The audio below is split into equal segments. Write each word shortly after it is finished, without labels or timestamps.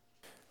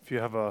If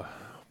you have a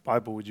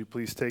Bible, would you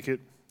please take it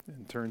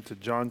and turn to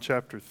John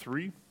chapter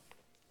 3?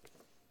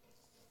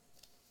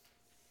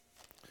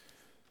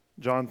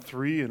 John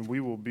 3, and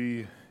we will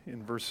be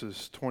in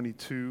verses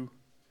 22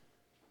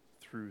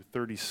 through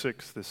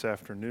 36 this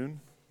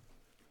afternoon.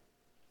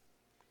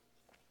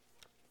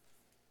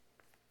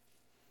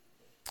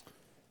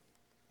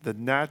 The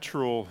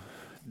natural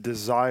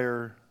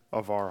desire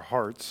of our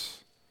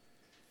hearts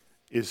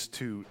is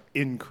to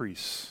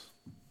increase,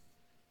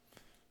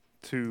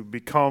 to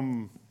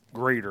become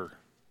greater.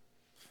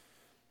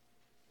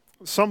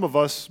 Some of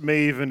us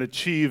may even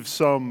achieve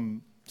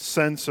some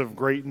sense of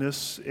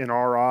greatness in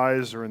our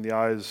eyes or in the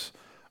eyes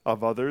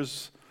of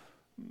others.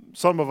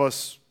 Some of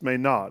us may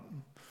not.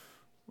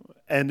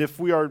 And if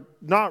we are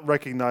not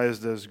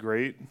recognized as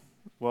great,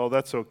 well,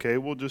 that's okay.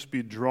 We'll just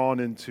be drawn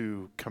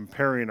into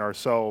comparing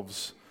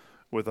ourselves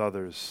with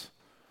others.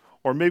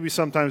 Or maybe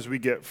sometimes we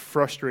get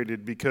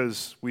frustrated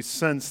because we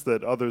sense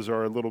that others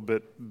are a little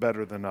bit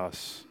better than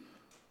us.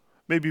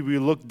 Maybe we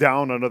look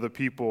down on other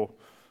people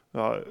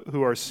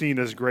who are seen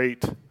as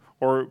great,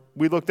 or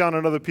we look down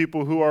on other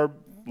people who are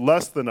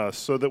less than us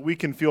so that we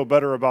can feel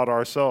better about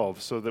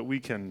ourselves, so that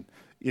we can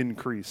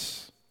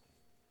increase.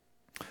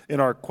 In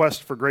our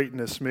quest for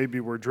greatness, maybe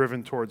we're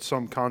driven towards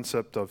some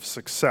concept of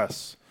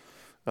success.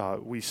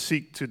 We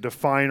seek to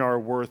define our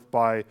worth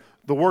by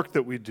the work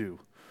that we do.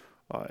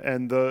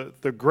 And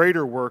the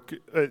greater work,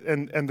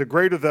 and the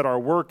greater that our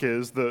work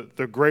is,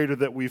 the greater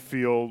that we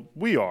feel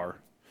we are.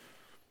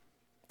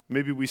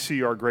 Maybe we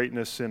see our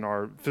greatness in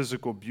our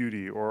physical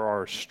beauty or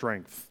our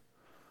strength.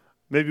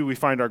 Maybe we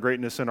find our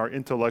greatness in our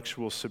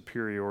intellectual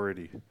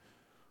superiority.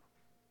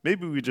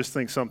 Maybe we just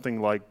think something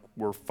like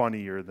we're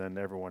funnier than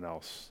everyone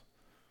else.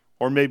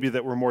 Or maybe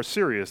that we're more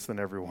serious than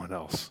everyone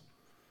else.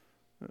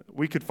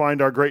 We could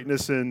find our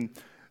greatness in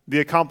the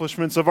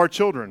accomplishments of our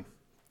children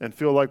and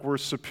feel like we're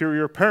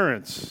superior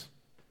parents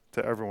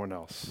to everyone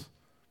else.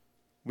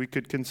 We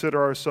could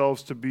consider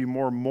ourselves to be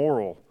more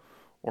moral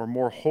or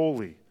more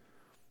holy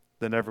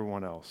than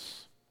everyone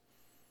else.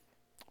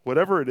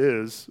 Whatever it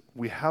is,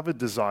 we have a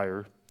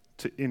desire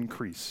to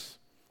increase.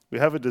 We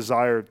have a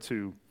desire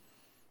to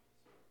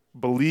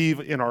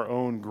believe in our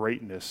own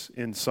greatness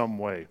in some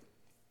way.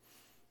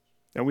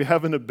 And we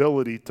have an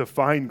ability to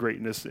find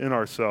greatness in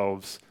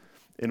ourselves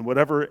in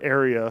whatever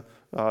area,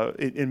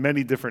 in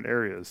many different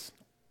areas.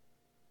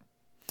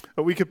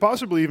 But we could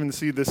possibly even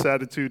see this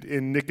attitude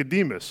in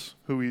Nicodemus,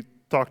 who we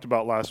talked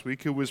about last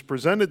week, who was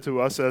presented to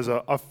us as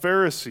a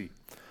Pharisee,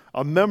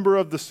 a member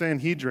of the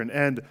Sanhedrin,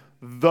 and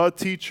the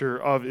teacher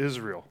of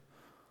Israel.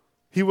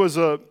 He was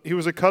a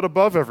cut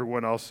above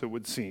everyone else, it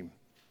would seem,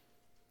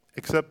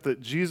 except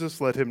that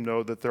Jesus let him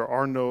know that there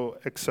are no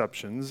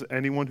exceptions.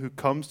 Anyone who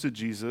comes to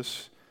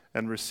Jesus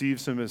and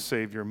receives him as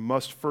Savior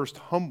must first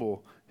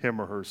humble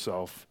him or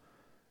herself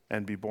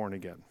and be born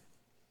again.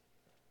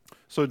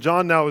 So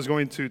John now is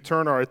going to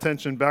turn our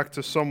attention back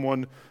to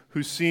someone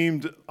who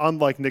seemed,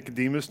 unlike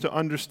Nicodemus, to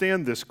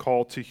understand this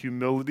call to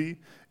humility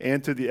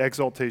and to the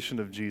exaltation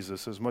of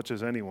Jesus as much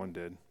as anyone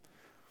did.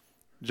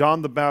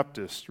 John the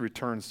Baptist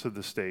returns to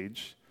the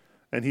stage,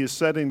 and he is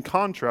set in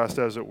contrast,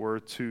 as it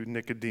were, to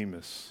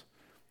Nicodemus.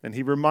 And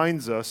he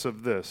reminds us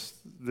of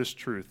this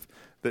truth,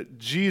 that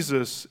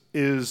Jesus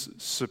is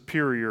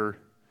superior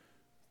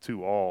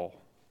to all.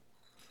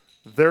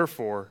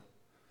 Therefore,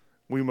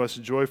 we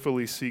must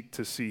joyfully seek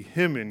to see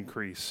him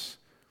increase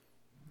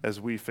as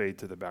we fade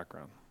to the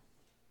background.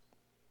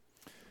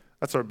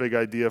 That's our big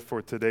idea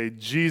for today.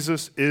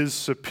 Jesus is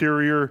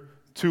superior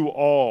to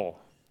all.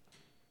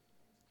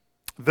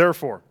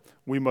 Therefore,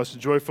 we must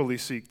joyfully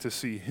seek to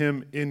see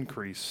him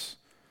increase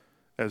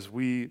as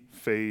we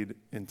fade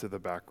into the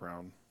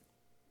background.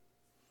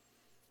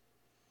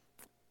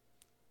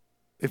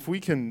 If we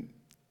can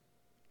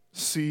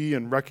see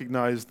and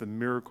recognize the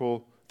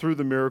miracle, through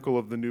the miracle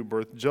of the new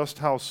birth, just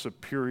how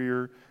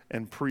superior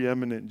and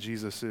preeminent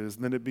Jesus is,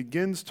 then it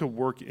begins to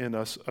work in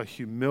us a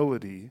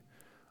humility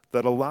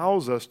that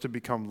allows us to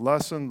become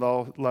less and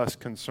less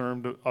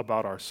concerned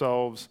about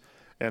ourselves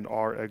and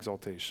our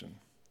exaltation.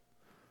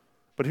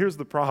 But here's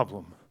the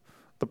problem.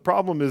 The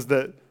problem is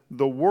that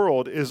the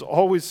world is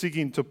always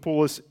seeking to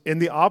pull us in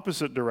the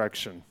opposite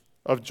direction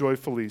of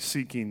joyfully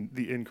seeking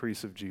the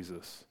increase of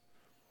Jesus.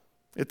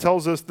 It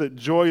tells us that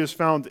joy is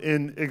found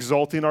in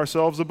exalting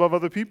ourselves above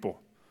other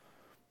people,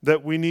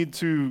 that we need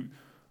to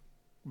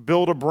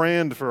build a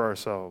brand for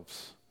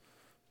ourselves,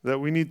 that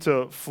we need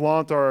to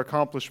flaunt our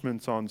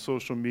accomplishments on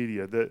social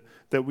media,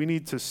 that we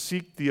need to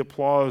seek the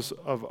applause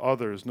of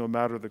others no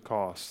matter the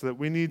cost, that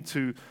we need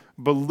to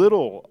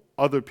belittle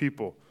other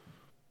people,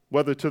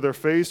 whether to their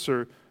face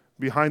or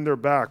behind their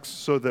backs,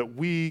 so that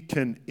we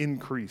can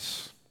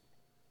increase.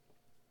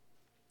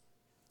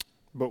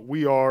 But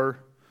we are,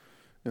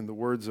 in the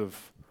words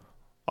of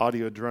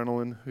Audio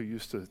Adrenaline,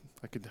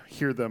 I could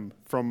hear them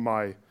from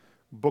my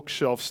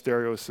bookshelf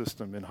stereo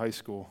system in high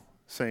school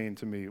saying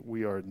to me,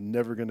 we are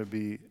never going to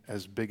be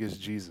as big as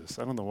Jesus.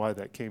 I don't know why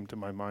that came to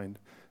my mind,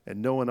 and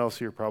no one else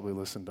here probably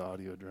listened to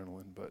Audio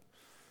Adrenaline, but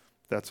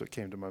that's what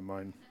came to my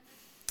mind.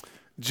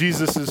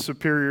 Jesus is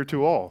superior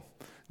to all.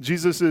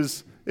 Jesus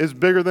is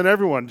bigger than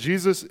everyone.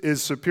 Jesus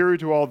is superior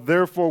to all.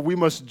 Therefore, we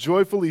must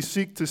joyfully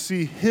seek to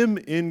see him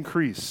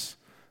increase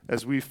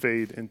as we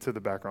fade into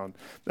the background.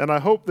 And I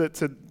hope that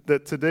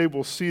today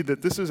we'll see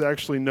that this is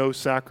actually no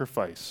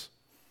sacrifice,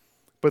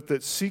 but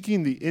that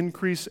seeking the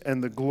increase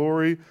and the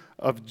glory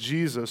of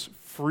Jesus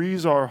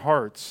frees our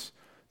hearts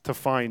to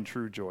find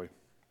true joy.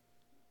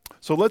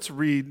 So let's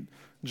read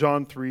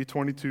John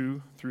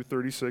 3:22 through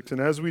 36. And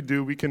as we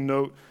do, we can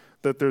note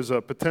that there's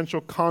a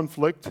potential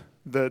conflict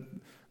that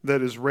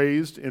is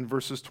raised in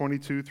verses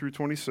 22 through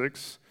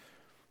 26,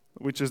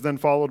 which is then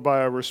followed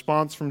by a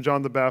response from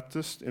John the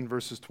Baptist in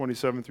verses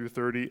 27 through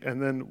 30, and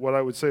then what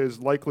I would say is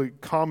likely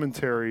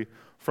commentary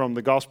from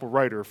the gospel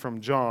writer,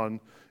 from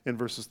John, in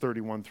verses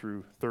 31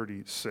 through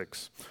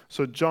 36.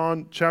 So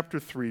John chapter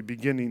 3,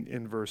 beginning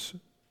in verse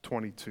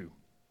 22.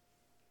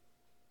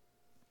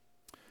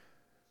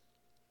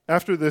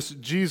 After this,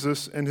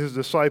 Jesus and his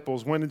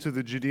disciples went into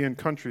the Judean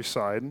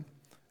countryside,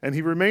 and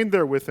he remained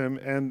there with him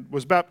and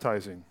was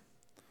baptizing.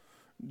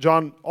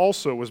 John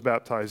also was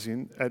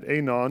baptizing at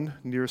Aenon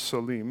near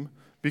Salim,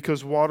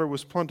 because water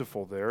was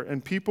plentiful there,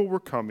 and people were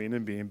coming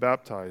and being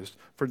baptized,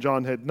 for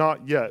John had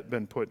not yet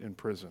been put in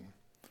prison.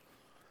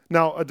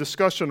 Now a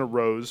discussion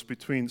arose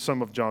between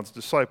some of John's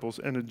disciples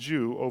and a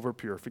Jew over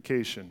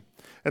purification.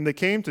 And they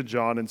came to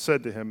John and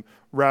said to him,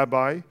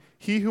 "Rabbi,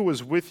 he who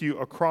was with you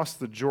across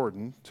the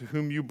Jordan, to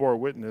whom you bore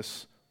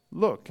witness,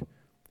 look,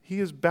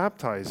 he is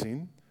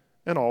baptizing,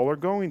 and all are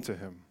going to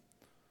him."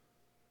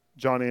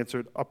 John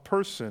answered, "A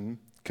person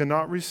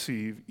cannot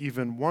receive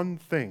even one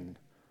thing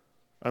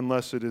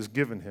unless it is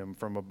given him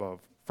from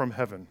above, from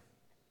heaven.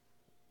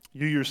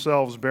 You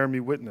yourselves bear me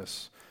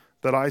witness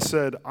that I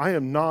said, I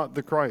am not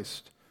the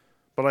Christ,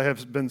 but I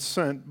have been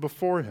sent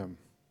before him.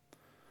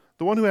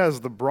 The one who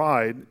has the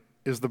bride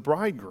is the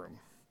bridegroom.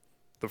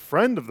 The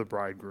friend of the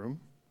bridegroom,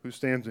 who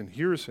stands and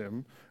hears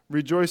him,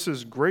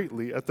 rejoices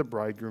greatly at the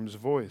bridegroom's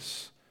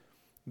voice.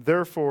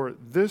 Therefore,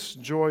 this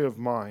joy of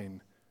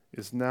mine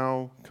is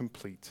now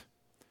complete.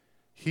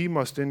 He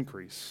must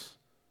increase,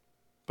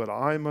 but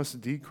I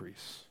must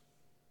decrease.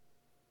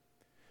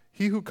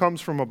 He who comes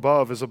from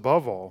above is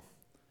above all.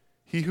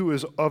 He who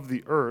is of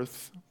the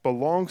earth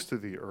belongs to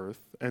the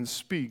earth and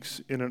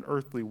speaks in an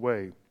earthly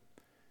way.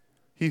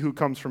 He who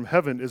comes from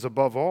heaven is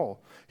above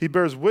all. He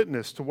bears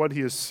witness to what he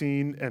has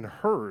seen and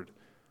heard,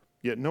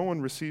 yet no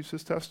one receives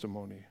his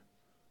testimony.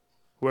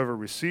 Whoever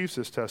receives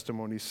his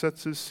testimony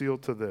sets his seal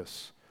to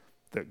this,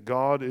 that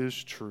God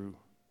is true.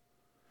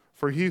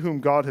 For he whom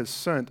God has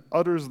sent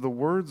utters the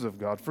words of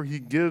God, for he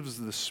gives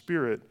the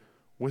Spirit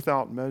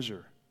without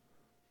measure.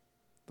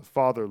 The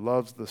Father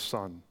loves the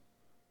Son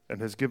and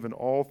has given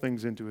all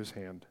things into his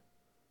hand.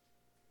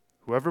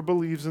 Whoever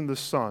believes in the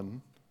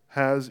Son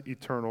has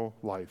eternal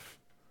life.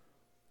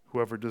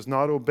 Whoever does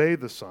not obey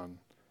the Son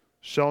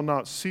shall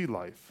not see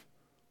life,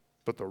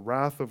 but the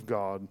wrath of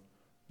God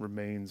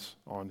remains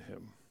on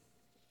him.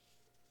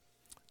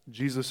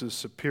 Jesus is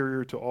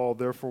superior to all,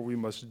 therefore we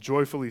must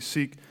joyfully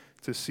seek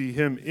to see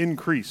him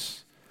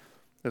increase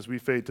as we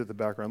fade to the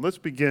background. Let's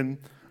begin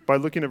by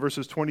looking at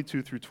verses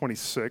 22 through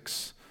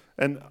 26.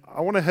 And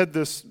I want to head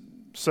this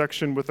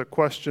section with a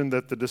question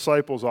that the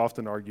disciples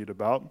often argued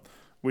about,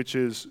 which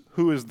is,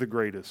 who is the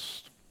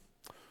greatest?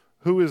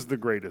 Who is the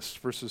greatest?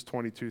 Verses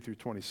 22 through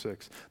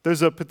 26.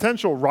 There's a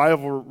potential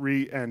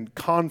rivalry and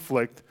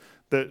conflict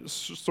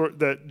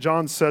that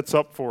John sets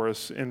up for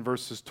us in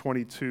verses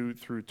 22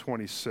 through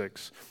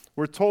 26.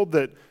 We're told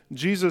that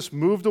Jesus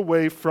moved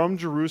away from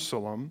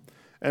Jerusalem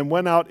and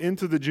went out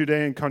into the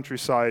Judean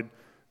countryside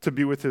to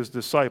be with his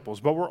disciples.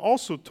 But we're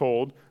also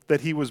told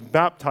that he was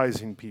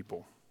baptizing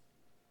people.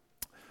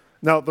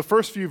 Now, the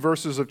first few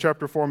verses of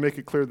chapter 4 make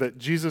it clear that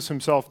Jesus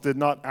himself did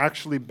not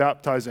actually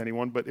baptize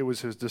anyone, but it was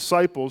his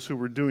disciples who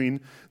were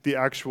doing the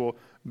actual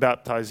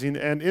baptizing.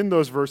 And in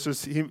those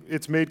verses,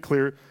 it's made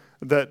clear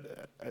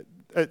that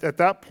at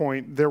that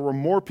point, there were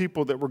more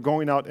people that were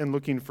going out and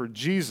looking for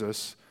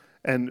Jesus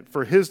and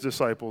for his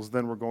disciples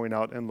than were going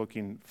out and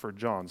looking for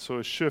John. So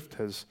a shift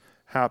has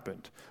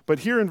happened. But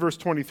here in verse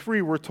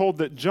 23, we're told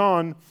that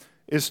John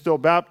is still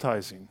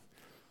baptizing.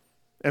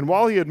 And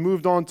while he had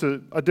moved on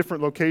to a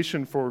different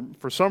location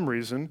for some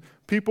reason,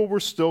 people were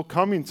still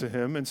coming to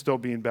him and still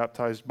being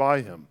baptized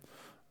by him.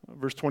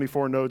 Verse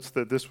 24 notes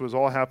that this was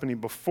all happening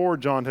before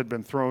John had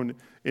been thrown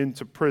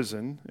into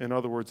prison. In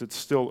other words, it's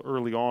still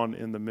early on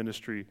in the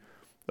ministry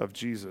of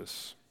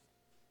Jesus.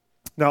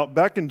 Now,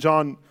 back in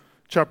John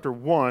chapter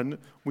 1,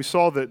 we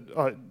saw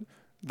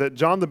that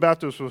John the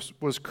Baptist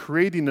was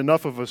creating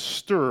enough of a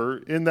stir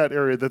in that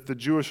area that the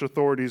Jewish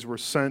authorities were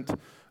sent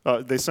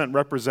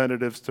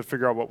representatives to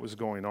figure out what was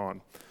going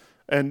on.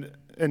 And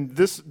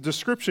this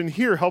description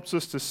here helps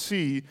us to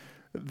see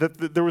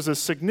that there was a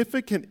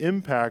significant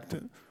impact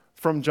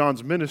from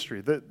John's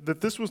ministry,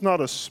 that this was not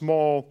a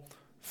small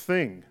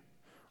thing.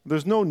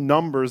 There's no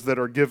numbers that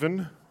are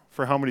given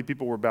for how many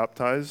people were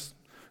baptized.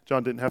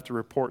 John didn't have to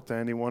report to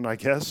anyone, I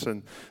guess,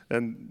 and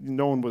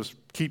no one was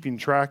keeping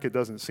track, it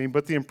doesn't seem.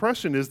 But the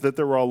impression is that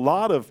there were a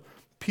lot of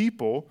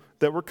people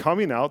that were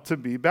coming out to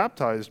be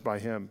baptized by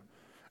him.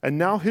 And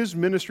now his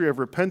ministry of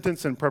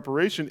repentance and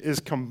preparation is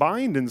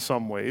combined in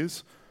some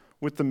ways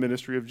with the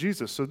ministry of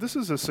Jesus. So this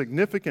is a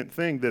significant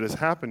thing that is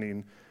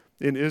happening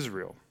in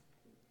Israel.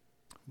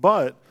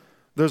 But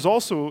there's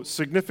also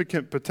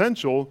significant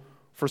potential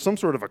for some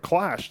sort of a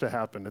clash to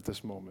happen at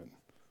this moment.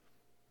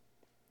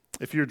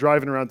 If you're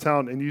driving around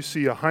town and you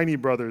see a Heine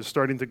Brothers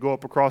starting to go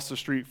up across the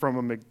street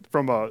from a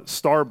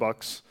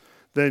Starbucks,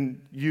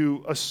 then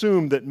you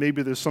assume that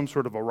maybe there's some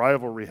sort of a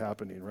rivalry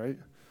happening, right?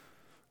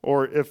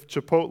 Or if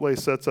Chipotle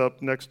sets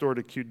up next door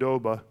to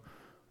Qdoba,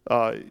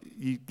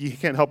 you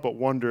can't help but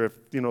wonder if,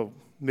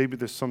 maybe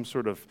there's some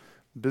sort of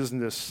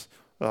business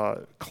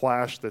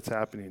clash that's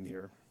happening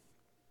here.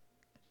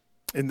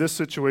 In this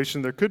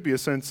situation, there could be a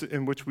sense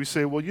in which we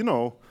say, well,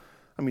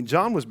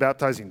 John was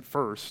baptizing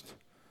first,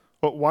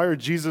 but why are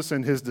Jesus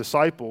and his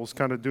disciples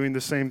kind of doing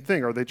the same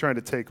thing? Are they trying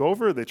to take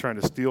over? Are they trying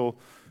to steal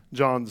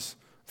John's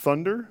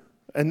thunder?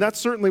 And that's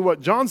certainly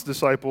what John's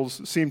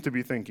disciples seem to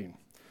be thinking.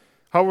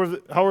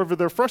 However,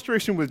 their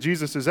frustration with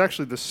Jesus is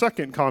actually the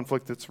second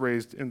conflict that's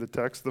raised in the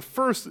text. The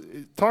first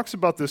talks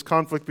about this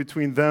conflict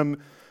between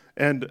them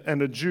and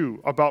a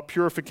Jew about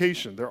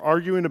purification. They're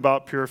arguing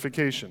about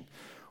purification.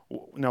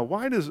 Now,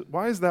 why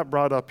is that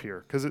brought up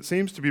here? Because it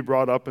seems to be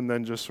brought up and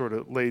then just sort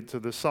of laid to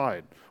the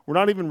side. We're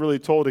not even really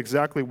told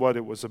exactly what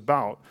it was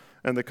about,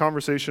 and the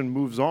conversation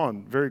moves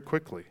on very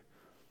quickly.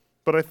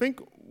 But I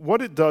think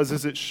what it does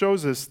is it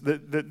shows us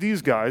that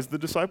these guys, the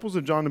disciples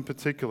of John in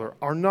particular,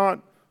 are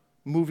not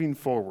moving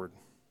forward.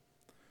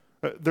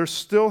 They're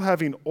still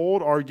having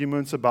old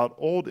arguments about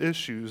old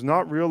issues,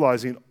 not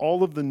realizing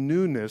all of the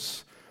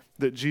newness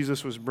that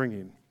Jesus was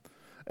bringing.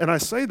 And I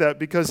say that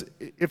because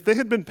if they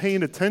had been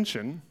paying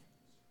attention,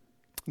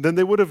 then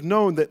they would have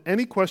known that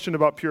any question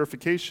about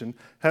purification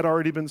had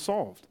already been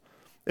solved.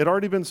 It had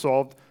already been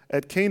solved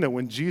at Cana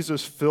when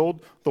Jesus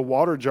filled the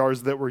water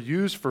jars that were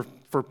used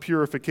for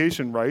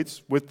purification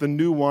rites with the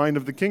new wine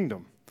of the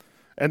kingdom.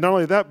 And not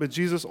only that, but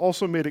Jesus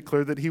also made it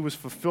clear that he was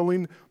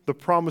fulfilling the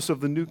promise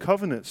of the new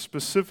covenant,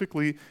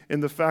 specifically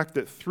in the fact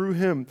that through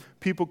him,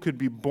 people could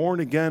be born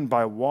again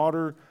by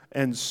water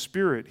and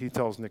spirit, he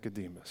tells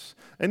Nicodemus.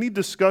 Any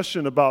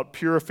discussion about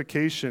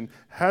purification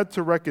had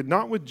to reckon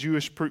not with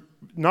Jewish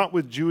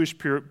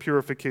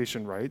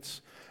purification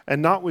rites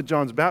and not with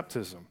John's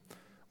baptism,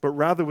 but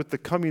rather with the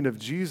coming of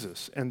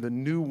Jesus and the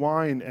new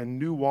wine and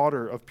new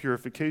water of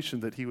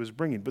purification that he was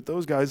bringing. But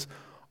those guys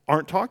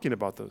aren't talking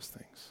about those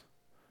things.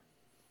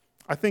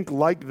 I think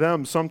like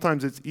them,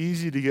 sometimes it's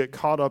easy to get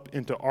caught up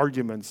into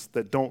arguments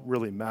that don't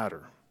really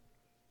matter.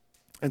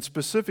 And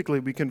specifically,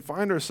 we can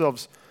find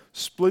ourselves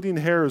splitting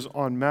hairs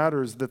on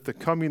matters that the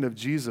coming of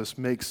Jesus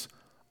makes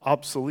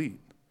obsolete.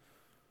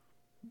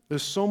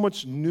 There's so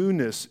much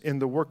newness in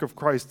the work of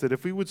Christ that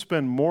if we would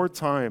spend more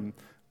time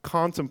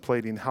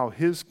contemplating how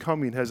his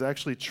coming has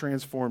actually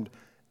transformed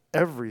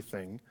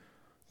everything,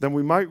 then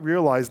we might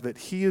realize that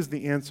he is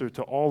the answer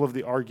to all of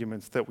the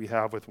arguments that we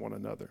have with one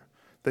another,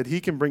 that he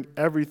can bring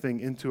everything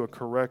into a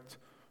correct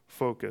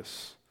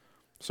focus.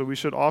 So we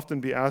should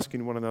often be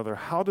asking one another,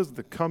 how does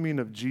the coming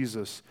of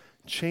Jesus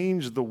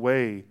change the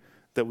way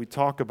that we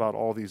talk about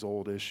all these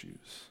old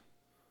issues?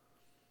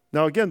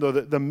 Now again, though,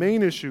 the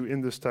main issue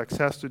in this text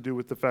has to do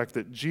with the fact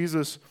that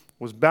Jesus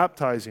was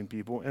baptizing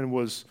people and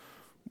was,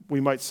 we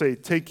might say,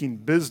 taking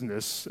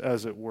business,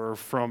 as it were,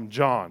 from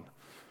John.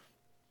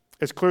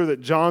 It's clear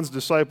that John's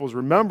disciples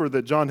remember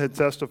that John had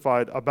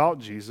testified about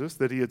Jesus,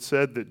 that he had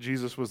said that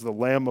Jesus was the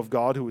Lamb of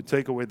God who would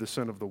take away the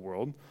sin of the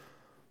world,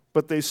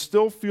 but they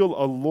still feel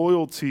a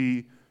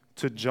loyalty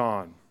to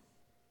John.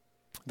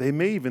 They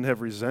may even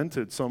have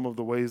resented some of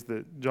the ways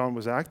that John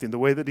was acting, the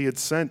way that he had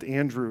sent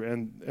Andrew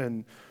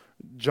and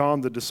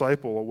John the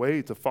disciple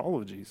away to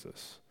follow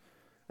Jesus.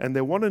 And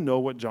they want to know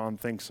what John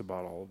thinks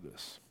about all of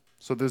this.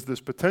 So there's this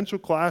potential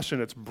clash,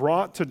 and it's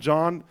brought to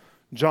John.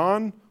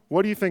 John,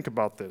 what do you think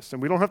about this?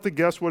 And we don't have to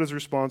guess what his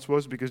response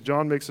was because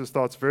John makes his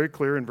thoughts very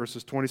clear in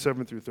verses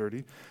 27 through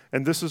 30.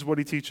 And this is what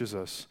he teaches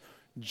us.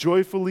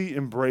 Joyfully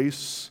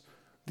embrace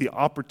the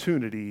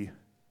opportunity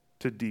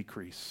to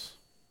decrease.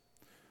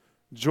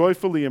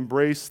 Joyfully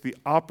embrace the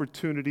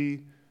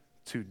opportunity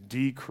to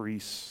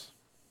decrease.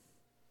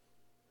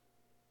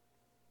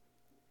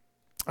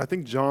 I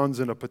think John's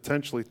in a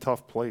potentially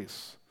tough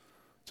place.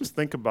 Just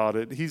think about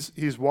it.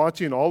 He's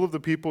watching all of the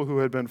people who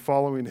had been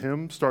following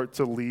him start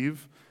to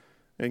leave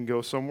and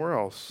go somewhere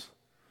else.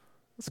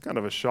 That's kind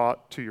of a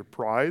shot to your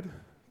pride.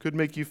 Could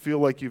make you feel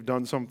like you've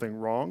done something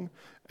wrong.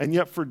 And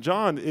yet for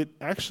John, it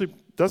actually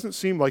doesn't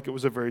seem like it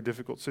was a very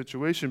difficult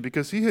situation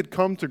because he had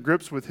come to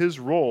grips with his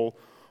role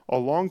a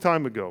long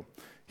time ago.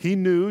 He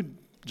knew,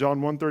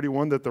 John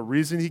 1:31, that the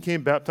reason he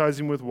came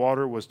baptizing with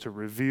water was to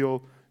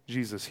reveal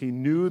Jesus. He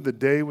knew the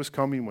day was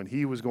coming when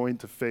he was going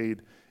to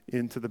fade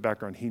into the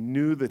background. He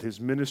knew that his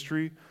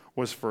ministry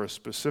was for a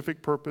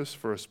specific purpose,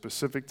 for a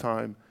specific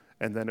time,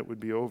 and then it would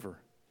be over.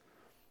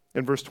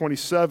 In verse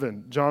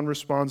 27, John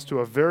responds to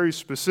a very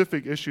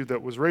specific issue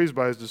that was raised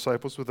by his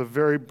disciples with a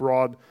very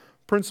broad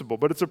principle.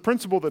 But it's a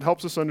principle that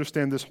helps us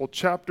understand this whole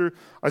chapter.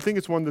 I think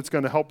it's one that's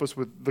going to help us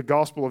with the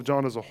Gospel of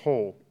John as a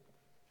whole.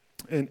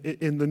 And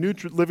in the New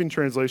Living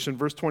Translation,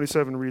 verse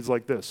 27 reads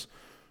like this: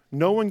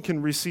 "No one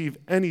can receive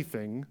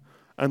anything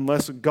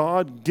unless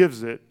God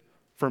gives it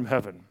from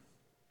heaven."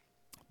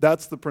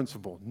 That's the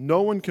principle.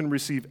 No one can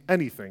receive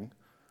anything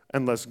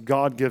unless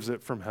God gives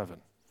it from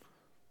heaven.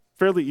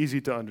 Fairly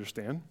easy to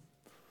understand.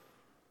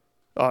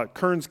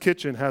 Kern's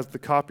Kitchen has the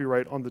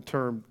copyright on the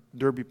term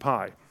Derby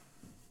pie.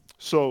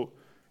 So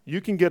you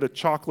can get a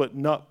chocolate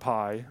nut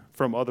pie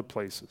from other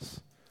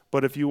places.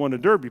 But if you want a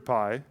Derby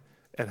pie,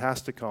 it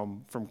has to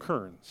come from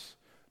Kern's.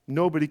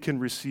 Nobody can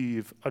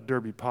receive a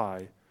Derby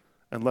pie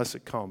unless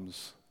it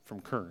comes from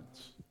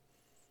Kern's.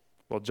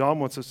 Well, John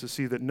wants us to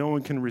see that no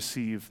one can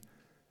receive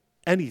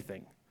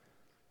anything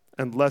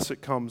unless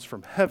it comes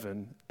from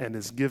heaven and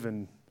is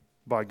given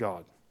by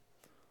God.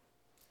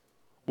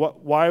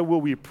 Why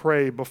will we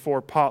pray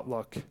before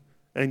potluck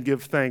and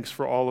give thanks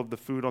for all of the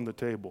food on the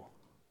table?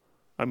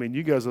 I mean,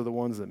 you guys are the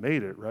ones that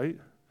made it, right?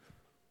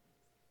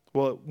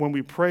 Well, when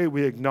we pray,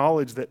 we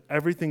acknowledge that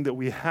everything that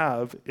we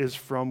have is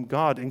from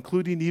God,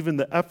 including even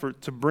the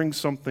effort to bring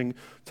something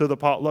to the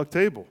potluck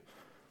table.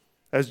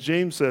 As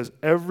James says,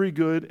 every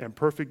good and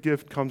perfect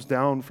gift comes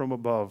down from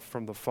above,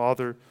 from the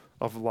Father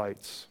of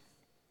lights.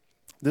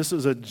 This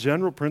is a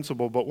general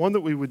principle, but one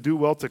that we would do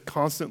well to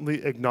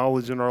constantly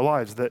acknowledge in our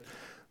lives,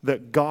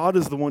 that God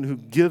is the one who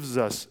gives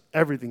us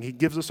everything. He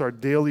gives us our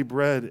daily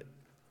bread.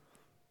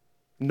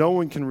 No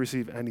one can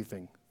receive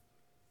anything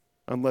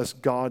unless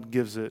God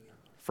gives it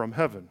from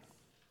heaven.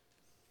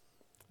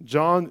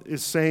 John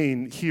is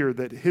saying here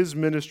that his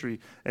ministry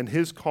and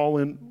his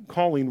calling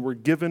were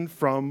given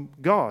from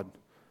God.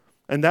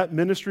 And that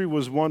ministry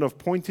was one of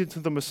pointing to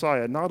the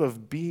Messiah, not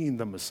of being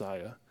the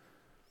Messiah.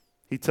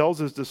 He tells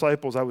his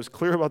disciples, I was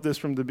clear about this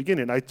from the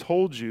beginning. I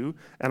told you,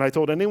 and I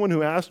told anyone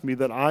who asked me,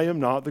 that I am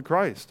not the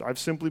Christ. I've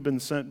simply been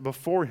sent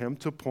before him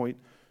to point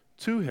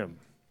to him.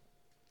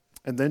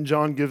 And then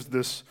John gives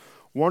this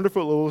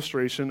wonderful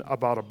illustration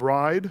about a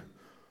bride,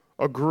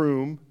 a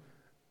groom,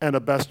 and a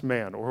best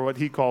man, or what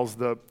he calls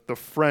the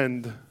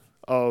friend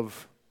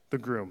of the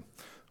groom.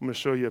 I'm going to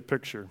show you a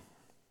picture.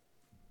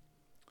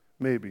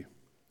 Maybe.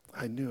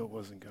 I knew it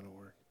wasn't going to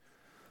work.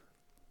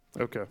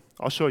 Okay,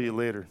 I'll show you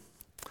later.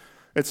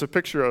 It's a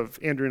picture of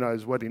Andrew and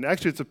I's wedding.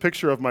 Actually, it's a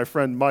picture of my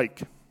friend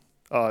Mike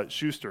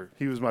Schuster.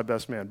 He was my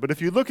best man. But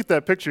if you look at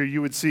that picture,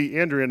 you would see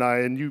Andrew and I,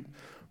 and you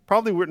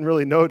probably wouldn't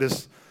really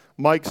notice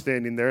Mike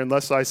standing there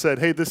unless I said,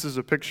 hey, this is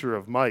a picture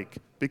of Mike.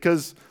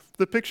 Because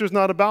the picture's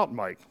not about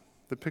Mike.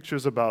 The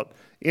picture's about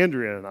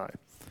Andrea and I.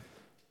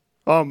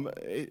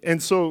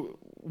 And so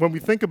when we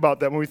think about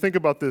that, when we think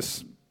about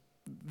this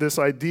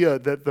idea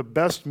that the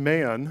best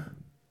man,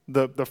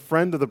 the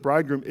friend of the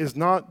bridegroom, is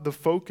not the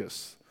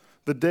focus.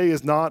 The day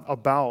is not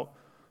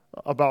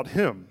about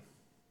him.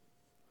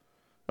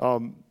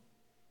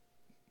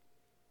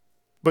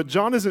 But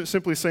John isn't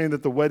simply saying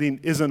that the wedding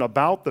isn't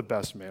about the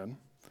best man.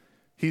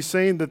 He's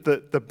saying that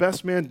the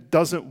best man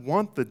doesn't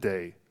want the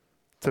day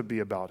to be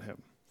about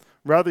him.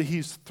 Rather,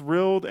 he's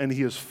thrilled and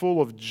he is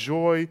full of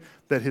joy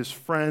that his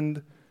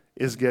friend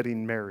is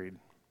getting married.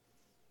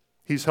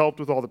 He's helped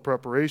with all the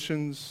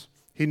preparations.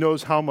 He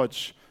knows how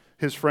much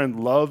his friend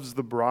loves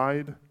the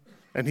bride,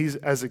 and he's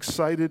as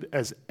excited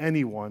as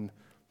anyone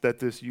that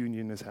this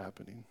union is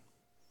happening.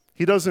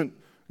 He doesn't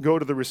go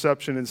to the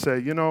reception and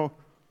say,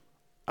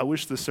 I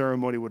wish the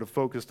ceremony would have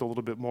focused a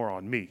little bit more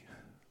on me.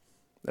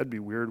 That'd be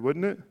weird,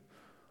 wouldn't it?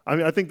 I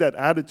mean, I think that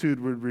attitude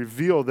would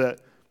reveal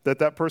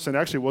that person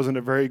actually wasn't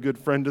a very good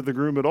friend to the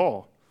groom at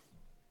all.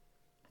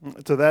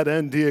 To that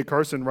end, D.A.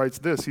 Carson writes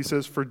this. He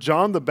says, for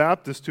John the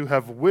Baptist to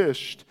have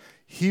wished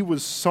he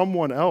was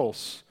someone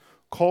else,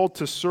 called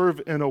to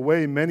serve in a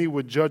way many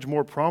would judge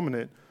more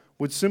prominent,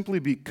 would simply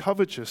be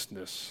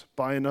covetousness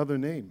by another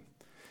name.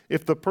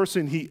 If the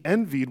person he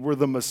envied were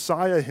the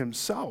Messiah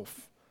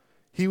himself,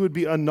 he would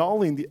be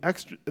annulling the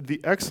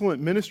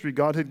excellent ministry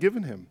God had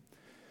given him.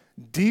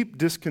 Deep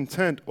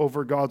discontent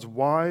over God's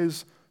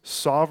wise,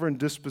 sovereign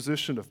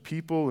disposition of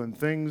people and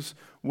things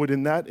would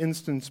in that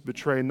instance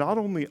betray not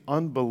only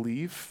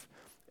unbelief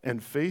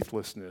and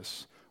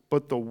faithlessness,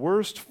 but the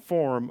worst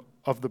form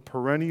of the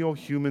perennial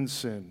human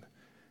sin,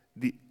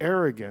 the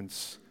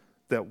arrogance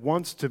that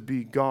wants to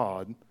be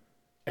God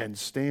and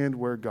stand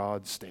where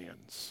God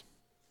stands.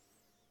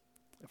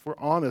 If we're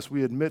honest,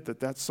 we admit that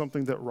that's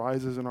something that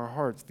rises in our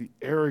hearts, the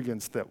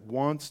arrogance that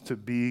wants to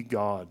be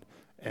God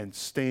and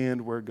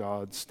stand where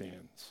God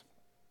stands.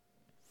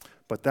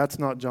 But that's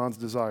not John's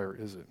desire,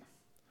 is it?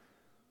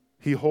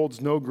 He holds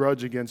no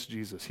grudge against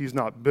Jesus. He's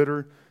not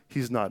bitter.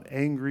 He's not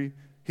angry.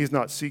 He's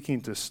not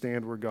seeking to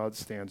stand where God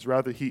stands.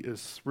 Rather, he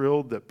is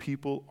thrilled that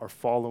people are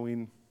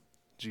following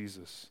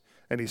Jesus.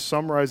 And he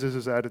summarizes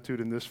his attitude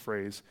in this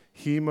phrase,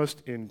 he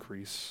must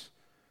increase,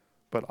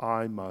 but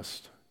I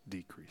must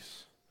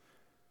decrease.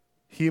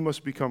 He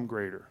must become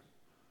greater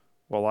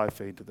while I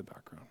fade to the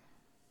background.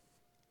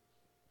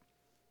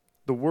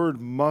 The word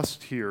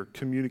must here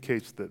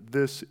communicates that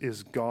this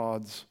is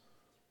God's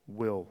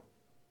will.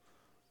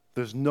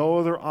 There's no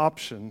other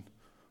option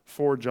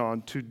for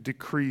John to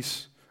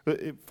decrease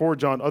for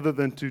John other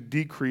than to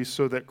decrease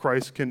so that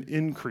Christ can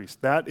increase.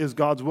 That is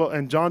God's will.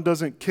 And John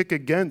doesn't kick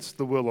against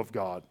the will of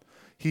God.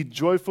 He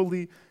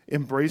joyfully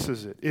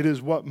embraces it. It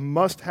is what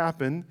must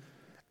happen,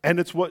 and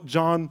it's what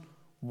John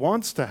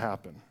wants to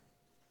happen.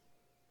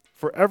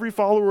 For every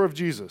follower of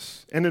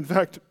Jesus, and in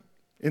fact,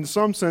 in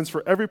some sense,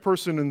 for every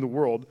person in the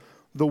world,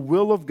 the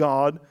will of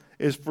God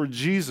is for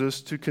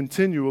Jesus to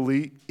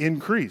continually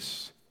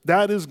increase.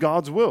 That is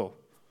God's will.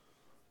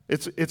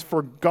 It's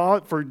for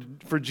God,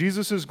 for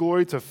Jesus'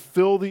 glory to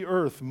fill the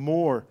earth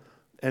more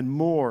and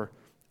more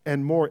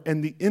and more.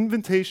 And the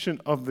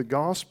invitation of the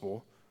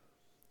gospel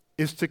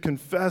is to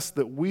confess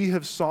that we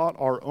have sought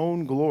our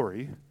own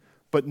glory,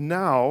 but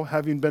now,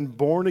 having been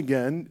born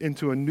again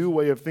into a new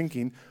way of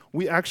thinking,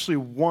 we actually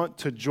want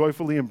to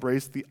joyfully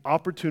embrace the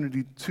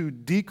opportunity to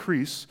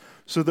decrease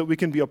so that we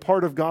can be a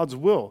part of God's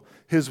will,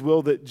 his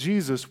will that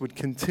Jesus would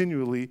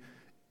continually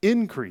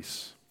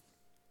increase.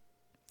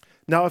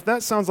 Now, if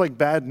that sounds like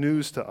bad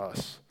news to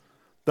us,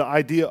 the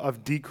idea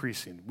of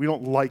decreasing, we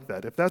don't like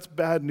that. If that's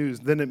bad news,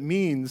 then it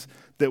means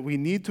that we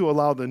need to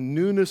allow the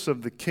newness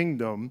of the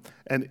kingdom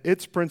and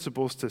its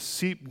principles to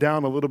seep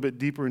down a little bit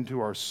deeper into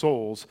our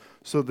souls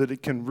so that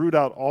it can root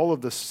out all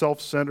of the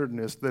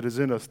self-centeredness that is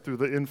in us through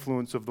the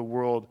influence of the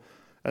world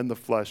and the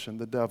flesh and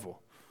the devil.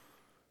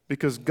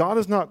 Because God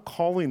is not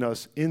calling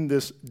us in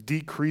this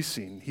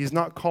decreasing. He's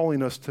not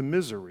calling us to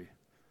misery.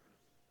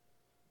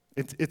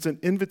 It's an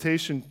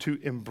invitation to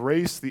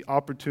embrace the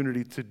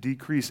opportunity to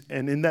decrease.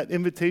 And in that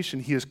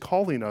invitation, he is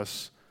calling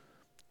us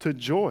to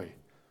joy.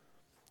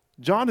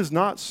 John is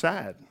not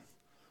sad.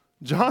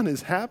 John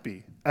is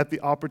happy at the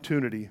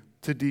opportunity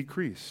to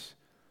decrease.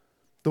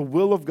 The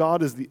will of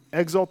God is the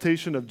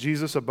exaltation of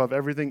Jesus above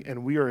everything,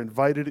 and we are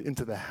invited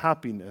into the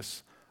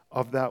happiness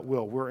of that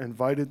will. We're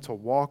invited to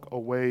walk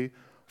away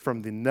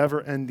from the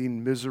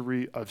never-ending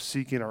misery of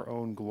seeking our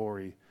own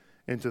glory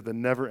into the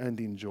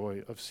never-ending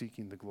joy of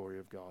seeking the glory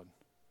of God.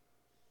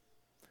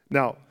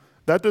 Now,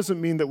 that doesn't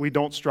mean that we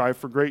don't strive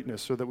for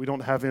greatness or that we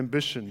don't have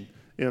ambition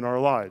in our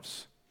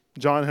lives.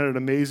 John had an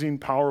amazing,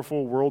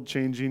 powerful,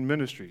 world-changing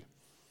ministry.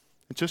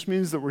 It just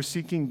means that we're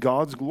seeking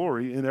God's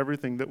glory in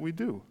everything that we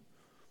do.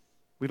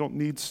 We don't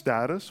need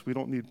status, we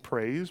don't need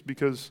praise,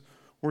 because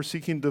we're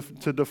seeking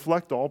to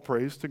deflect all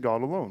praise to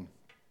God alone.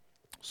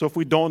 So if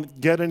we don't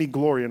get any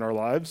glory in our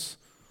lives,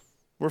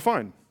 we're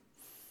fine.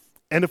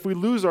 And if we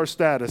lose our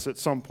status at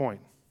some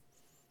point,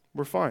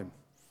 we're fine.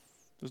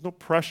 There's no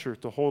pressure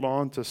to hold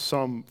on to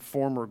some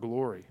former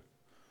glory.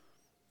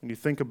 When you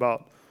think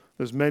about,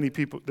 there's many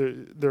people,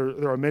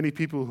 there are many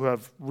people who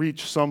have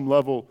reached some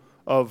level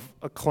of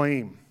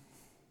acclaim,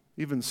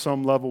 even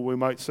some level, we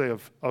might say,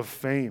 of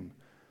fame.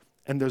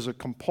 And there's a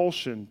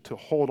compulsion to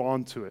hold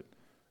on to it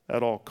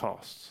at all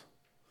costs.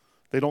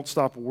 They don't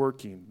stop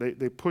working.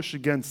 They push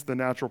against the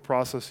natural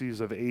processes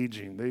of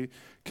aging. They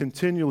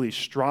continually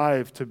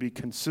strive to be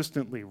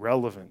consistently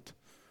relevant.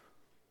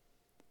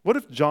 What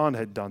if John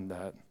had done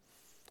that?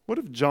 What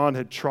if John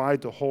had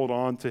tried to hold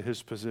on to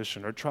his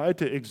position or tried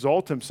to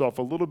exalt himself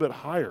a little bit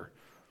higher?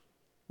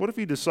 What if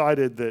he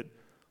decided that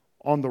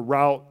on the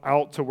route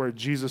out to where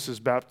Jesus'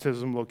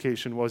 baptism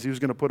location was, he was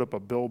going to put up a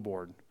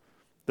billboard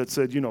that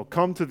said,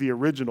 come to the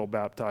original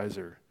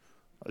baptizer.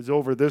 It's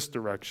over this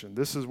direction.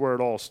 This is where it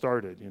all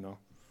started,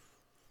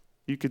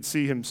 You could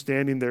see him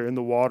standing there in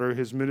the water,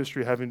 his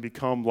ministry having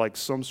become like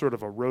some sort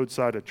of a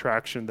roadside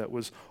attraction that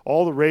was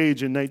all the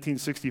rage in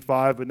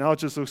 1965, but now it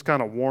just looks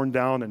kind of worn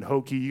down and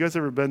hokey. You guys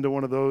ever been to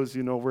one of those,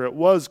 where it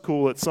was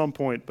cool at some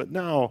point, but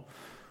now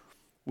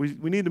we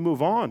need to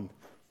move on.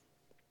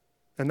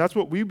 And that's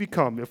what we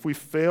become if we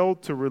fail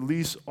to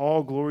release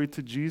all glory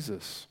to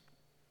Jesus.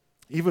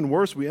 Even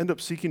worse, we end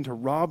up seeking to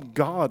rob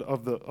God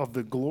of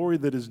the glory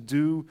that is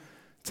due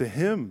to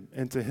him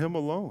and to him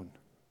alone.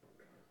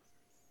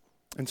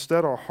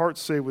 Instead, our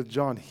hearts say with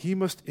John, he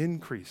must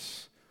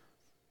increase.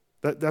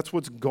 That's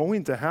what's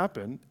going to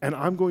happen, and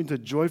I'm going to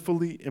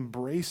joyfully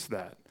embrace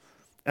that.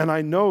 And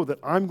I know that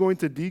I'm going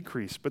to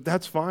decrease, but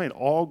that's fine.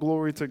 All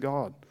glory to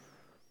God.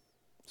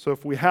 So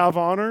if we have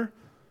honor,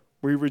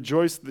 we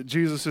rejoice that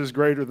Jesus is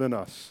greater than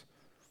us.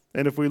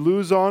 And if we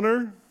lose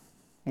honor,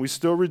 we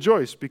still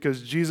rejoice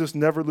because Jesus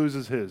never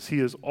loses his. He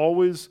is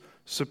always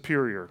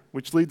superior,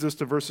 which leads us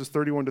to verses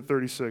 31 to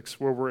 36,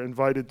 where we're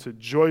invited to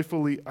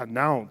joyfully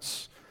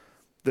announce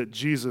that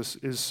Jesus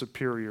is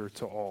superior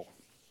to all.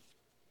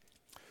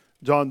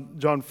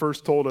 John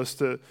first told us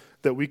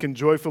that we can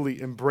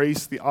joyfully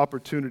embrace the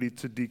opportunity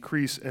to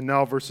decrease, and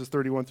now verses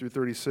 31 through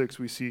 36,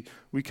 we see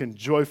we can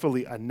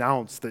joyfully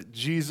announce that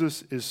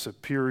Jesus is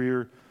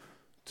superior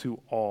to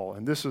all.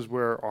 And this is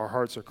where our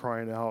hearts are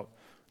crying out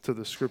to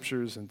the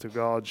scriptures and to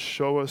God,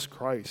 show us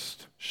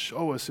Christ,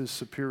 show us his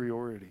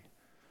superiority.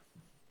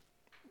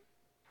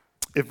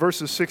 If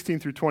verses 16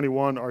 through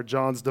 21 are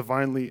John's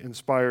divinely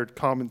inspired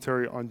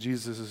commentary on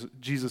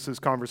Jesus'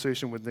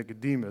 conversation with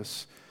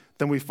Nicodemus,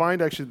 then we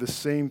find actually the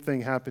same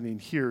thing happening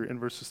here in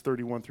verses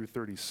 31 through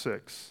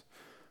 36.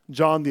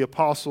 John, the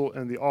apostle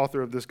and the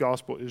author of this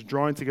gospel, is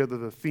drawing together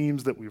the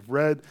themes that we've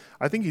read.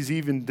 I think he's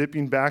even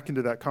dipping back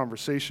into that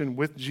conversation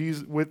with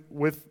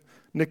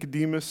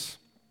Nicodemus.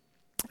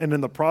 And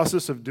in the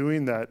process of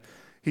doing that,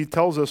 he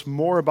tells us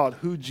more about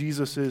who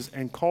Jesus is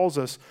and calls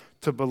us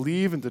to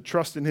believe and to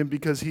trust in him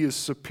because he is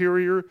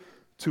superior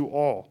to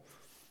all.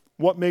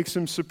 What makes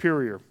him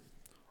superior?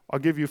 I'll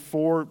give you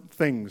 4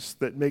 things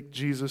that make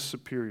Jesus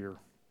superior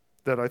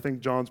that I think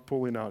John's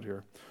pulling out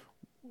here.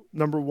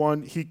 Number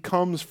 1, he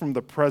comes from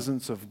the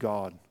presence of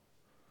God.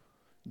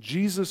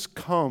 Jesus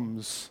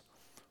comes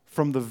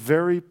from the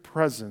very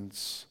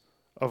presence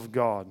of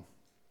God.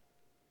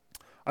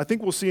 I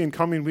think we'll see in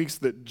coming weeks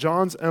that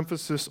John's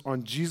emphasis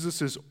on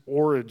Jesus'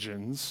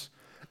 origins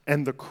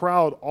and the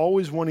crowd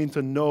always wanting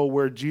to know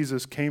where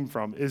Jesus came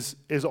from is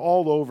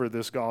all over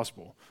this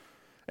gospel.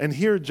 And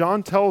here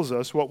John tells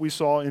us what we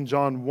saw in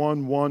John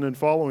 1:1 and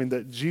following,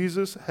 that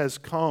Jesus has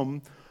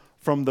come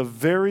from the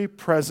very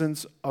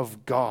presence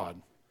of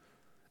God.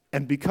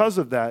 And because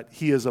of that,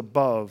 he is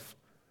above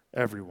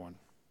everyone.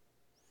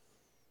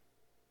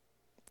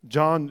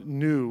 John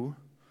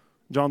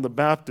the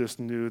Baptist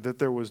knew that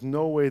there was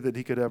no way that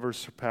he could ever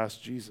surpass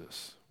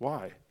Jesus.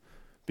 Why?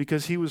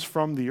 Because he was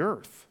from the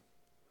earth.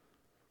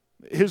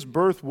 His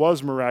birth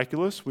was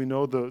miraculous. We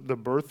know the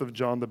birth of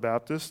John the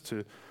Baptist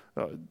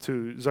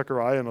to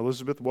Zechariah and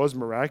Elizabeth was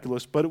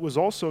miraculous, but it was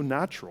also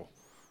natural.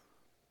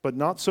 But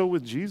not so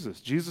with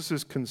Jesus.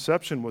 Jesus'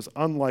 conception was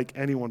unlike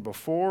anyone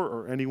before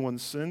or anyone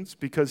since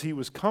because he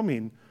was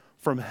coming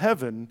from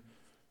heaven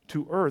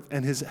to earth.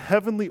 And his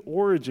heavenly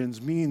origins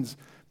means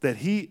that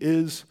he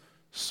is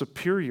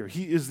superior.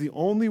 He is the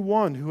only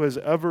one who has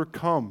ever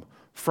come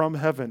from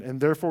heaven,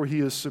 and therefore he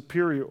is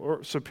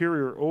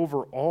superior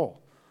over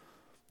all.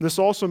 This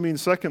also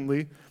means,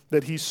 secondly,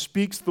 that he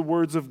speaks the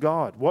words of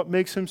God. What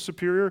makes him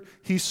superior?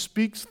 He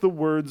speaks the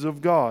words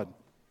of God.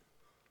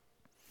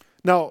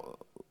 Now,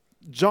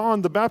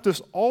 John the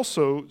Baptist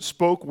also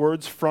spoke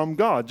words from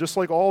God, just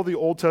like all the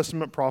Old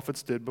Testament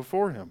prophets did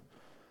before him.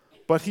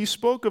 But he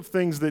spoke of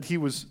things that he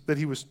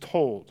was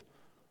told,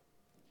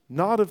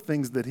 not of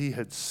things that he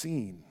had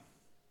seen.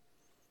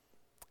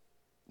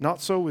 Not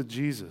so with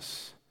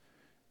Jesus.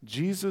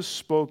 Jesus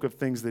spoke of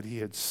things that he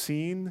had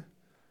seen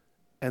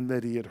and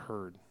that he had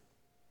heard.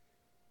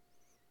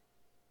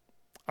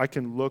 I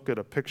can look at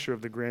a picture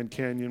of the Grand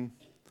Canyon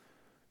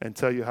and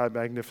tell you how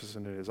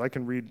magnificent it is. I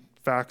can read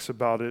facts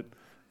about it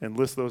and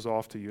list those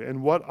off to you.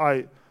 And what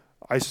I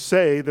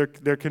say, there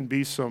can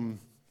be some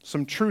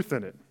truth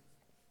in it.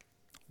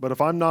 But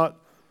if I'm not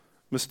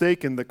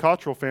mistaken, the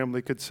Cottrell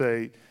family could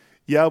say,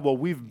 yeah, well,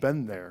 we've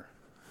been there.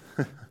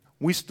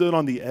 We stood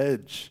on the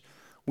edge.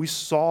 We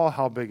saw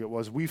how big it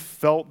was. We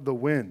felt the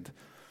wind.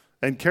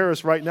 And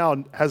Karis right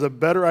now has a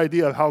better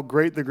idea of how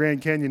great the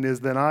Grand Canyon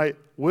is than I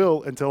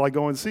will until I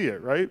go and see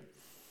it, right?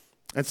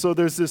 And so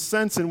there's this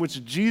sense in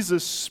which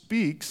Jesus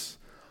speaks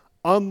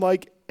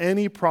unlike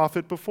any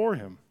prophet before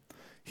him.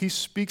 He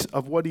speaks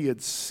of what he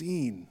had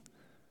seen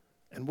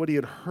and what he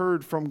had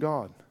heard from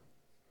God.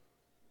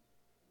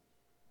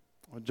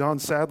 Well, John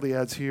sadly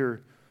adds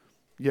here,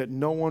 yet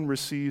no one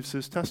receives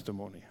his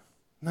testimony.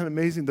 Isn't that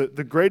amazing?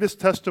 The greatest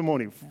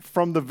testimony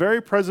from the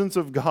very presence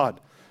of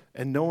God,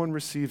 and no one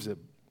receives it.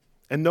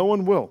 And no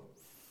one will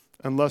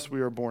unless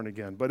we are born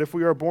again. But if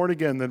we are born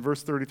again, then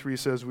verse 33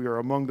 says we are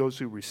among those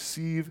who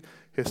receive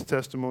his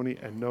testimony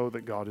and know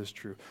that God is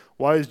true.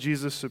 Why is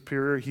Jesus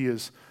superior? He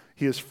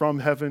is from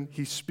heaven.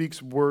 He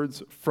speaks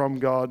words from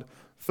God.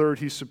 Third,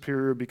 he's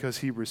superior because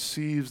he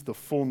receives the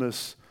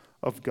fullness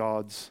of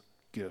God's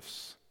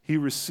gifts. He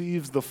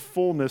receives the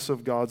fullness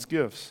of God's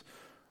gifts.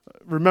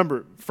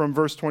 Remember from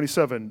verse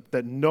 27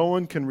 that no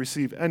one can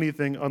receive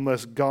anything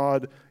unless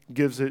God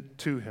gives it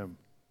to him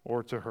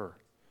or to her.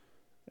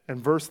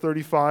 And verse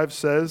 35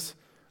 says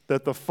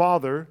that the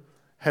Father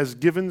has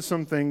given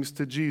some things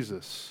to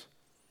Jesus.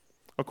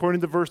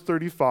 According to verse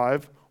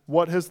 35,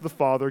 what has the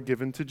Father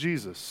given to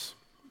Jesus?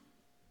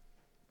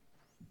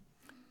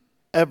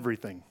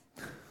 Everything.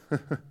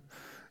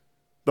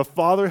 The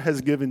Father has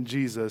given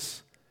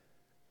Jesus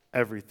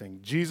everything.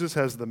 Jesus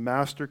has the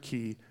master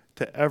key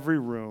to every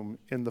room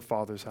in the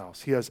Father's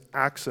house. He has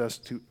access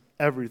to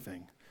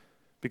everything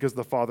because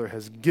the Father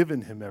has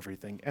given him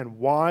everything. And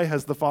why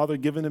has the Father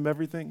given him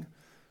everything?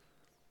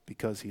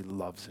 Because he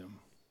loves him.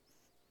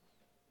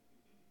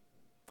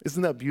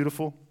 Isn't that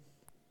beautiful?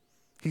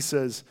 He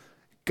says,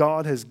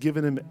 God has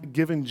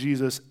given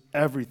Jesus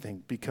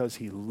everything because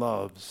he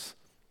loves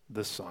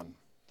the Son.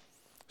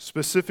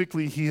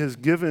 Specifically, he has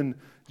given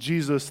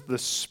Jesus the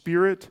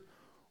Spirit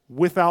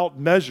without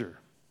measure.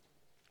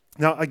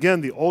 Now,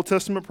 again, the Old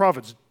Testament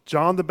prophets,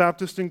 John the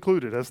Baptist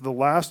included, as the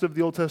last of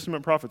the Old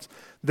Testament prophets,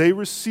 they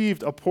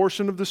received a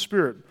portion of the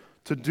Spirit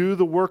to do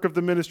the work of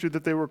the ministry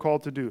that they were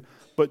called to do.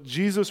 But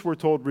Jesus, we're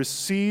told,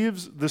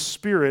 receives the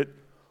Spirit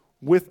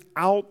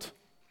without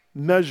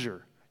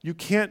measure. You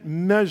can't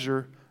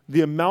measure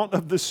the amount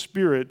of the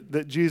Spirit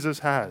that Jesus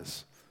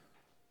has.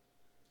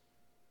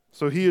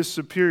 So he is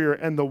superior.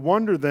 And the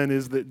wonder then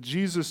is that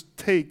Jesus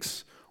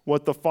takes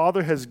what the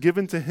Father has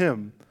given to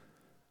him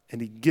and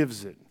he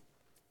gives it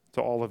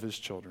to all of his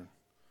children.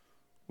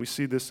 We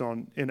see this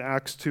in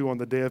Acts 2 on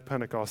the day of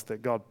Pentecost,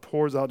 that God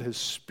pours out his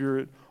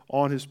Spirit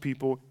on his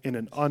people in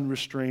an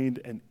unrestrained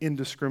and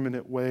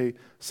indiscriminate way,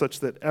 such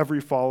that every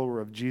follower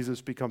of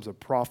Jesus becomes a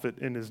prophet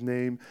in his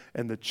name,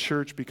 and the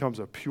church becomes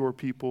a pure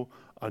people,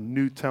 a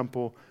new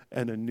temple,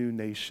 and a new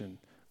nation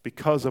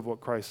because of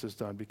what Christ has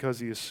done, because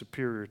he is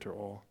superior to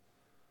all.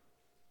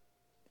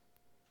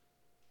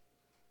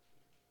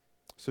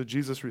 So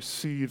Jesus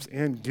receives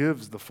and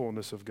gives the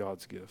fullness of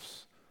God's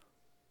gifts.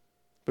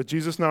 But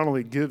Jesus not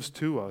only gives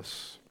to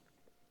us,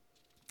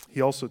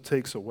 he also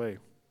takes away.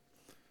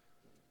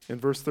 In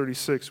verse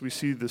 36, we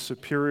see the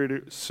superiority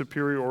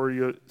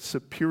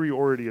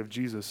of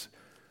Jesus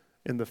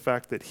in the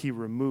fact that he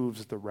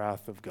removes the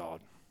wrath of God.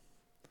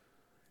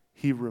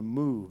 He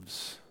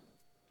removes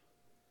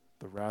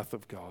the wrath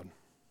of God.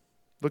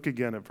 Look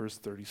again at verse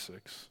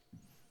 36.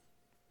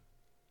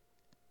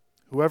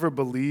 Whoever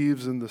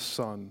believes in the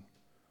Son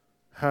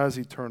has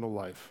eternal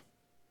life.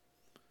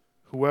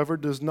 Whoever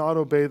does not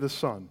obey the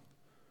Son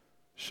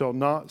shall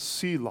not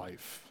see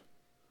life,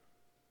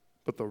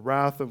 but the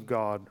wrath of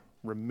God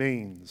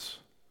remains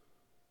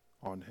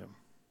on him.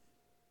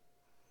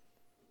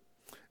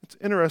 It's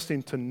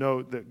interesting to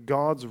note that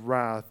God's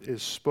wrath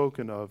is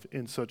spoken of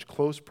in such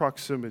close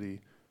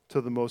proximity to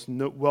the most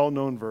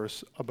well-known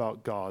verse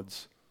about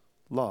God's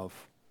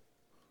love,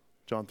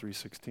 John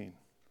 3:16.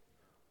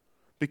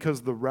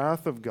 Because the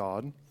wrath of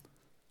God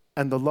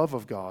and the love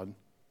of God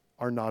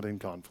are not in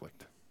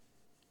conflict.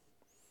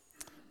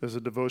 There's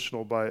a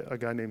devotional by a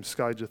guy named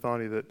Skye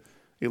Jethani that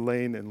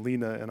Elaine and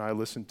Lena and I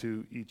listen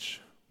to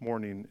each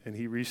morning, and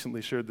he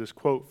recently shared this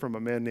quote from a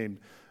man named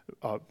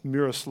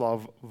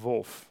Miroslav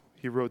Volf.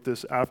 He wrote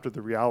this after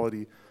the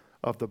reality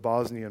of the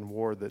Bosnian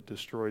War that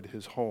destroyed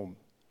his home.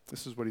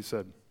 This is what he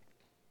said.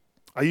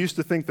 I used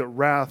to think that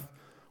wrath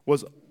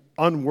was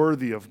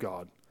unworthy of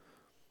God.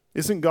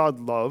 Isn't God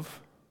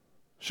love?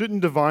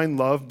 Shouldn't divine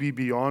love be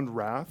beyond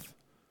wrath?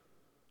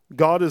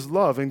 God is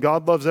love, and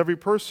God loves every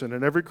person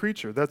and every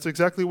creature. That's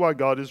exactly why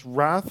God is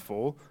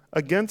wrathful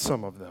against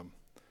some of them.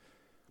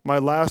 My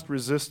last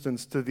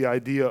resistance to the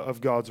idea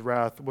of God's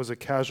wrath was a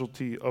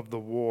casualty of the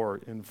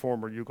war in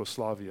former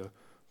Yugoslavia,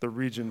 the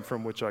region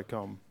from which I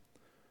come.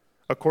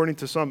 According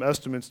to some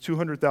estimates,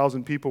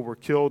 200,000 people were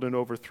killed and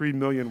over 3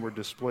 million were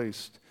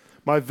displaced.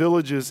 My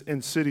villages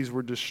and cities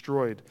were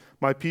destroyed.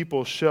 My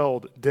people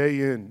shelled day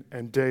in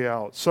and day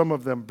out, some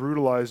of them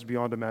brutalized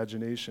beyond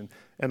imagination.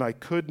 And I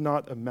could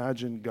not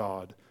imagine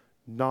God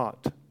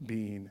not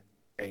being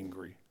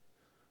angry.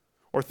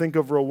 Or think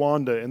of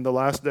Rwanda in the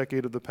last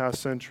decade of the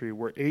past century,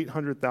 where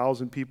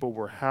 800,000 people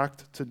were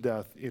hacked to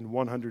death in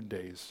 100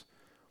 days.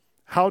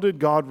 How did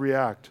God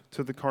react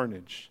to the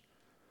carnage?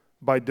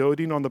 By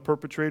doting on the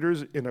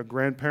perpetrators in a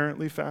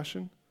grandparently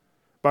fashion?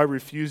 By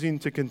refusing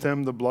to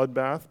condemn the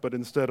bloodbath, but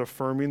instead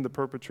affirming the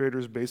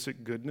perpetrator's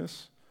basic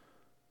goodness?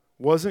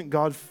 Wasn't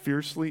God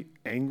fiercely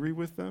angry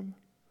with them?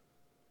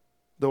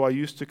 Though I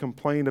used to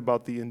complain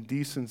about the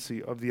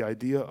indecency of the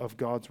idea of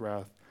God's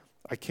wrath,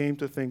 I came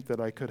to think that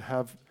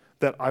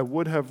I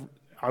would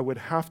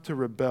have to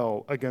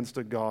rebel against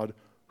a God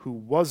who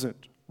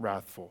wasn't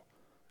wrathful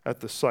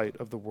at the sight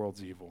of the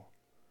world's evil.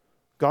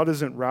 God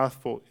isn't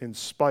wrathful in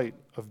spite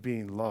of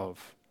being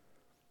love.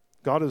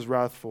 God is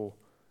wrathful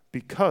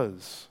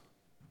because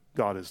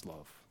God is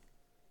love.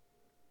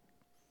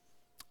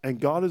 And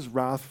God is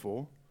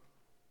wrathful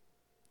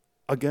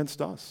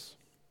against us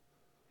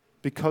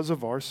because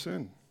of our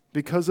sin,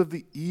 because of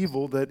the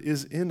evil that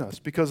is in us,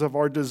 because of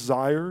our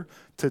desire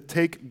to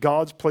take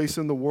God's place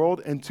in the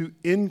world and to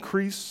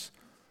increase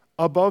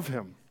above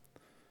him.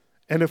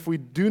 And if we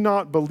do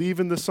not believe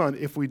in the Son,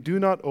 if we do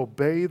not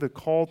obey the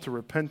call to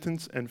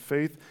repentance and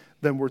faith,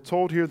 then we're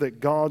told here that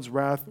God's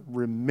wrath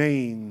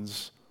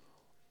remains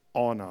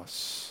on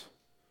us,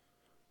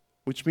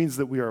 which means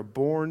that we are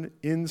born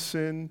in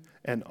sin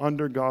and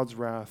under God's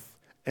wrath,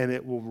 and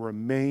it will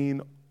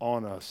remain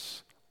on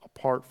us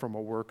apart from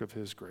a work of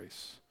his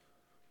grace.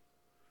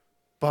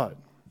 But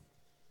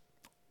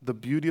the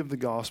beauty of the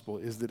gospel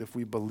is that if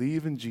we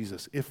believe in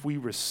Jesus, if we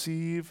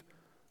receive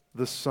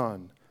the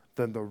Son,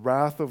 then the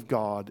wrath of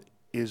God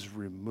is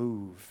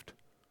removed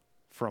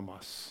from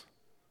us,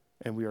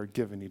 and we are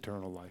given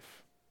eternal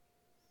life.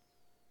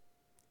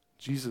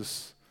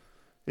 Jesus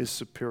is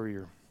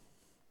superior.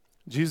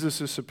 Jesus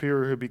is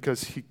superior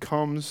because he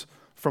comes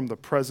from the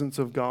presence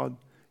of God.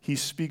 He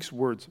speaks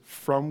words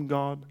from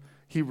God.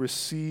 He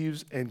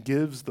receives and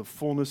gives the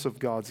fullness of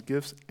God's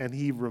gifts, and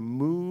he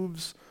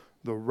removes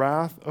the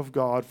wrath of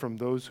God from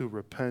those who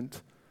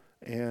repent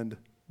and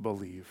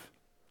believe.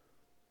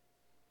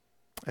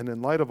 And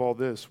in light of all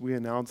this, we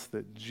announce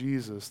that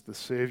Jesus, the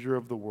Savior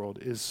of the world,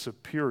 is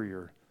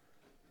superior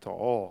to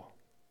all.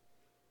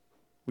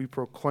 We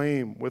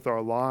proclaim with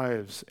our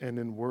lives and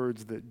in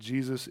words that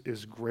Jesus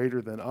is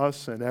greater than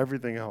us and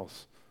everything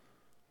else.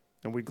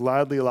 And we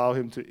gladly allow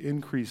him to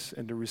increase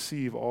and to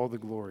receive all the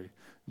glory.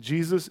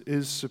 Jesus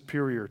is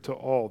superior to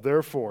all.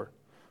 Therefore,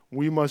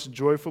 we must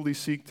joyfully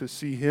seek to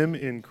see him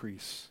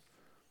increase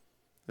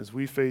as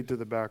we fade to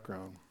the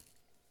background.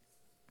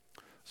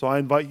 So I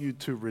invite you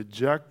to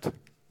reject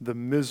the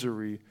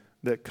misery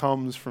that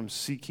comes from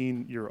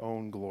seeking your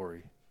own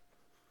glory.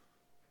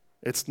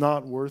 It's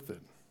not worth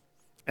it.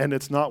 And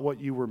it's not what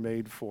you were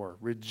made for.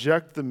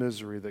 Reject the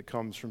misery that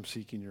comes from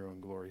seeking your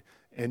own glory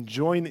and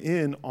join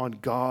in on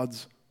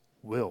God's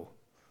will,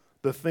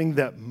 the thing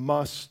that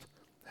must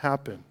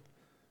happen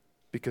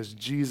because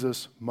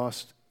Jesus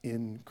must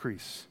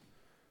increase.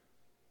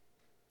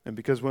 And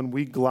because when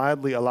we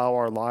gladly allow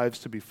our lives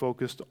to be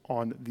focused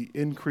on the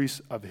increase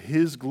of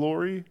His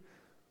glory,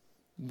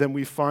 then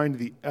we find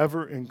the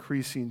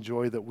ever-increasing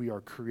joy that we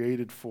are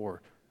created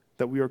for,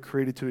 that we are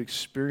created to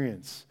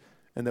experience,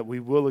 and that we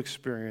will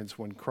experience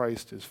when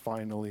Christ is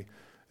finally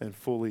and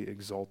fully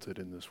exalted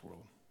in this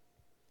world.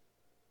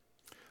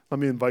 Let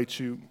me invite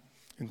you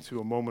into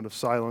a moment of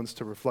silence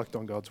to reflect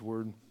on God's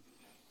word,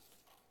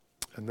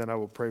 and then I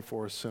will pray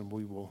for us and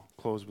we will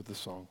close with the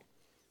song.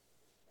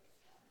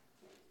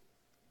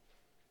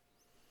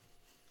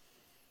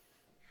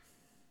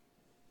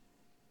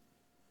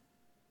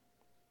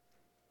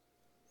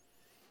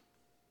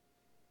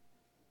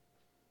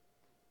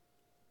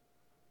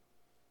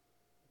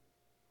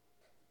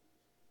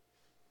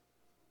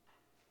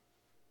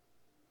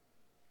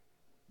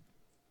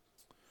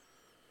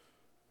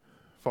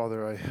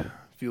 Father, I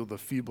feel the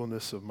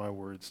feebleness of my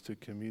words to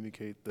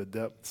communicate the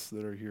depths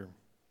that are here.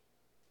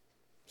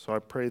 So I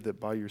pray that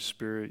by your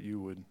Spirit you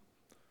would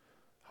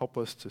help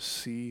us to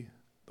see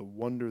the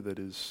wonder that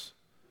is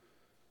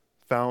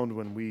found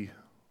when we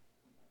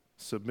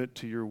submit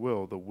to your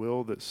will, the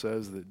will that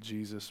says that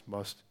Jesus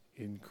must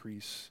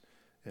increase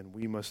and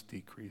we must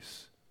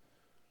decrease.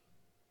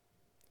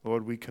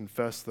 Lord, we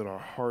confess that our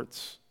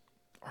hearts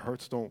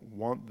don't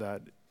want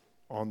that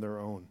on their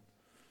own,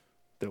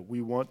 that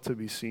we want to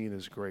be seen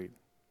as great.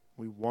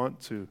 We want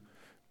to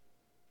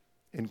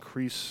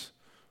increase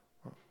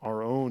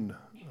our own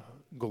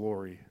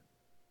glory.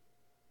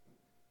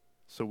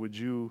 So would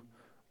you,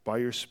 by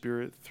your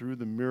Spirit, through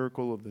the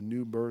miracle of the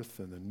new birth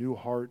and the new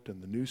heart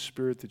and the new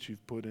spirit that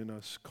you've put in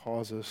us,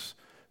 cause us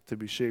to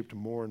be shaped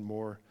more and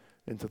more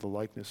into the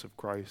likeness of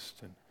Christ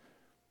and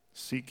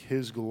seek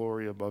His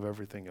glory above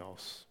everything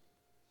else.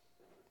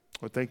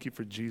 Lord, thank you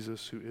for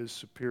Jesus, who is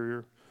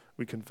superior.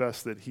 We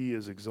confess that He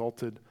is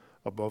exalted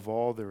above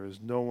all. There is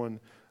no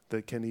one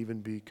that can even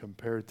be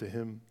compared to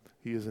Him.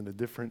 He is in a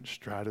different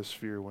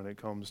stratosphere when it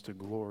comes to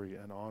glory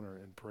and honor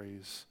and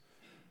praise.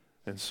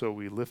 And so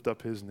we lift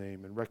up His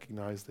name and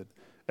recognize that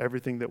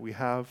everything that we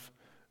have,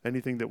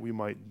 anything that we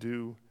might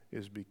do,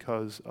 is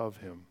because of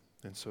Him.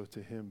 And so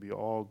to Him be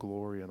all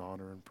glory and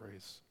honor and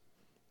praise.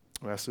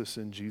 I ask this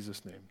in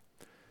Jesus' name.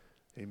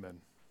 Amen.